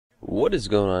What is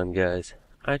going on, guys?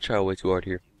 I try way too hard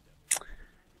here,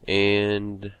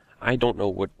 and I don't know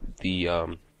what the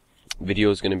video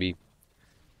is gonna be.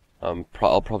 I'll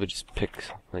probably just pick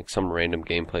like some random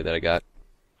gameplay that I got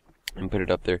and put it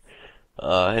up there,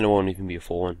 and it won't even be a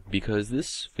full one because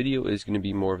this video is gonna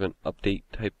be more of an update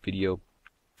type video.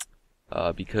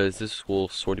 Because this will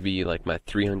sort of be like my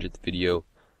 300th video.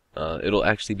 It'll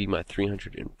actually be my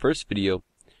 301st video,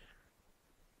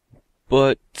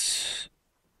 but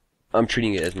I'm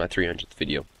treating it as my 300th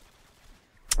video.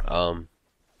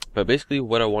 But basically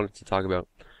what I wanted to talk about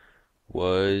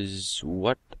was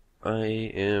what I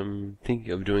am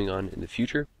thinking of doing on in the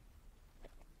future.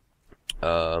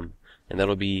 And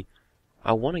that'll be,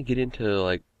 I want to get into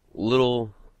like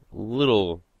little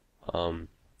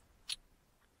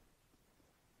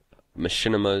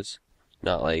machinimas,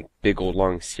 not like big old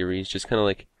long series, just kind of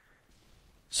like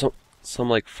some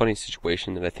like funny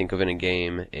situation that I think of in a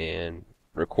game and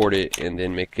record it and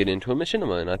then make it into a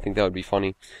machinima, and I think that would be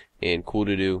funny and cool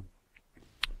to do.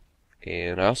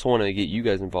 And I also want to get you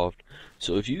guys involved,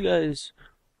 so if you guys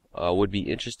would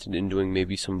be interested in doing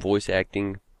maybe some voice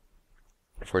acting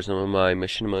for some of my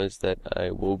machinimas that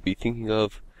I will be thinking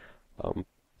of,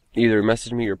 either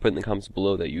message me or put in the comments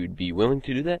below that you would be willing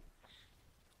to do that.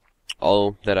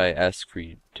 All that I ask for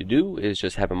you to do is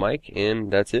just have a mic, and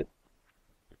that's it.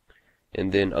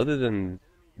 And then other than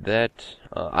that,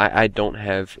 I don't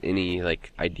have any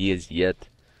like ideas yet.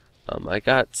 I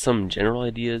got some general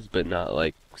ideas, but not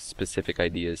like specific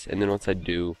ideas. And then once I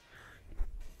do,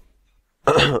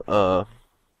 I'll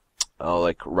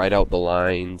like write out the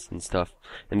lines and stuff,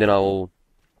 and then I'll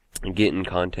get in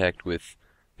contact with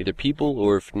either people,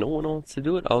 or if no one wants to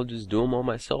do it, I'll just do them all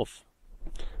myself.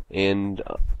 And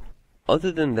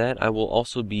other than that, I will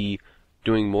also be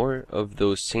doing more of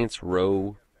those Saints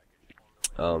Row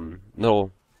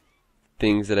little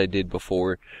things that I did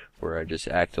before, where I just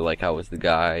acted like I was the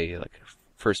guy, like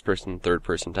first person, third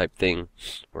person type thing.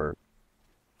 Or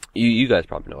you guys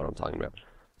probably know what I'm talking about.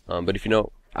 But if you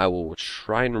know, I will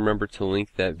try and remember to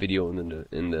link that video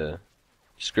in the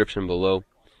description below.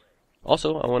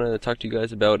 Also, I want to talk to you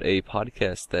guys about a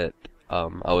podcast that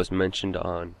I was mentioned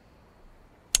on,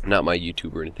 not my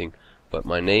YouTube or anything, but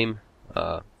my name,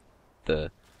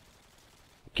 the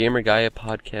Gamer Gaia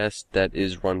podcast that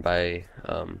is run by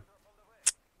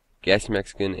Gassy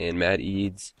Mexican and Matt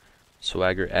Eads,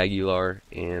 Swagger Aguilar,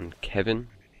 and Kevin.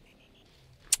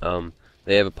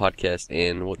 They have a podcast,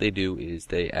 and what they do is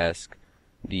they ask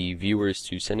the viewers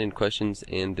to send in questions,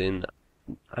 and then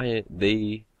I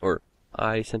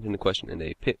sent in the question, and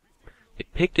they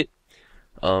picked it.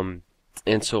 And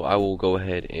so I will go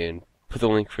ahead and put the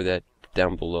link for that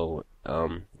down below.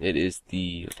 It is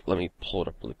the, let me pull it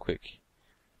up really quick.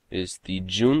 It is the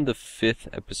June the 5th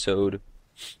episode,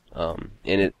 and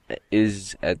it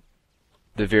is at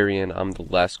the very end. I'm the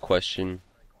last question.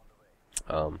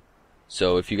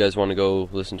 So if you guys want to go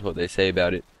listen to what they say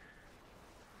about it,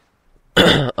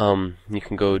 you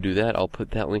can go do that. I'll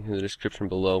put that link in the description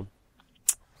below.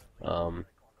 And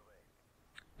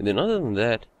then other than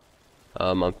that,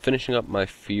 I'm finishing up my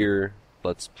Fear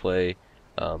Let's Play.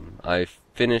 I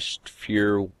finished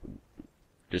Fear,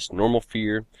 just normal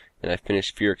Fear, and I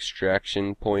finished Fear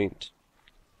Extraction Point.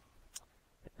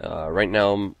 Right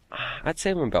now, I'd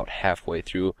say I'm about halfway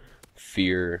through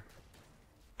Fear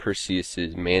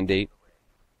Perseus's Mandate.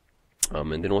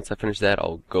 And then once I finish that,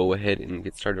 I'll go ahead and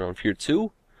get started on Fear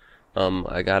 2.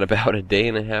 I got about a day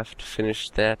and a half to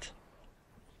finish that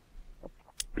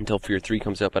until Fear 3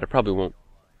 comes out, but I probably won't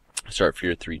start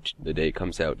Fear 3 the day it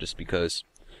comes out, just because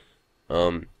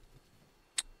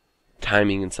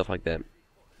timing and stuff like that.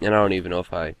 And I don't even know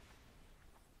if I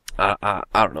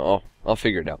don't know. I'll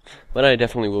figure it out. But I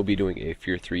definitely will be doing a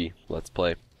Fear 3 Let's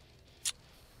Play.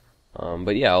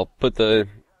 But yeah, I'll put the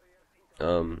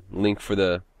link for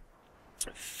the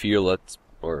Fear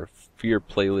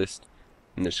playlist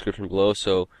in the description below.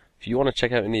 So if you want to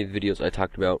check out any of the videos I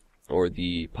talked about, or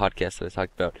the podcast that I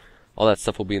talked about, all that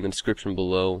stuff will be in the description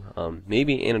below.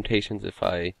 Maybe annotations if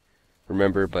I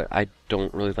remember, but I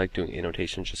don't really like doing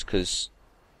annotations just because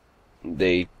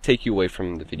they take you away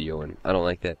from the video, and I don't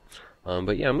like that.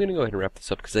 But yeah, I'm going to go ahead and wrap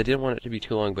this up because I didn't want it to be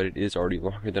too long, but it is already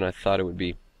longer than I thought it would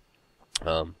be.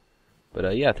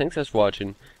 But yeah, thanks guys for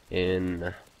watching,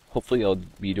 and hopefully I'll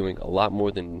be doing a lot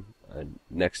more than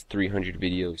next 300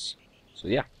 videos. So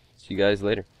yeah, see you guys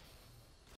later.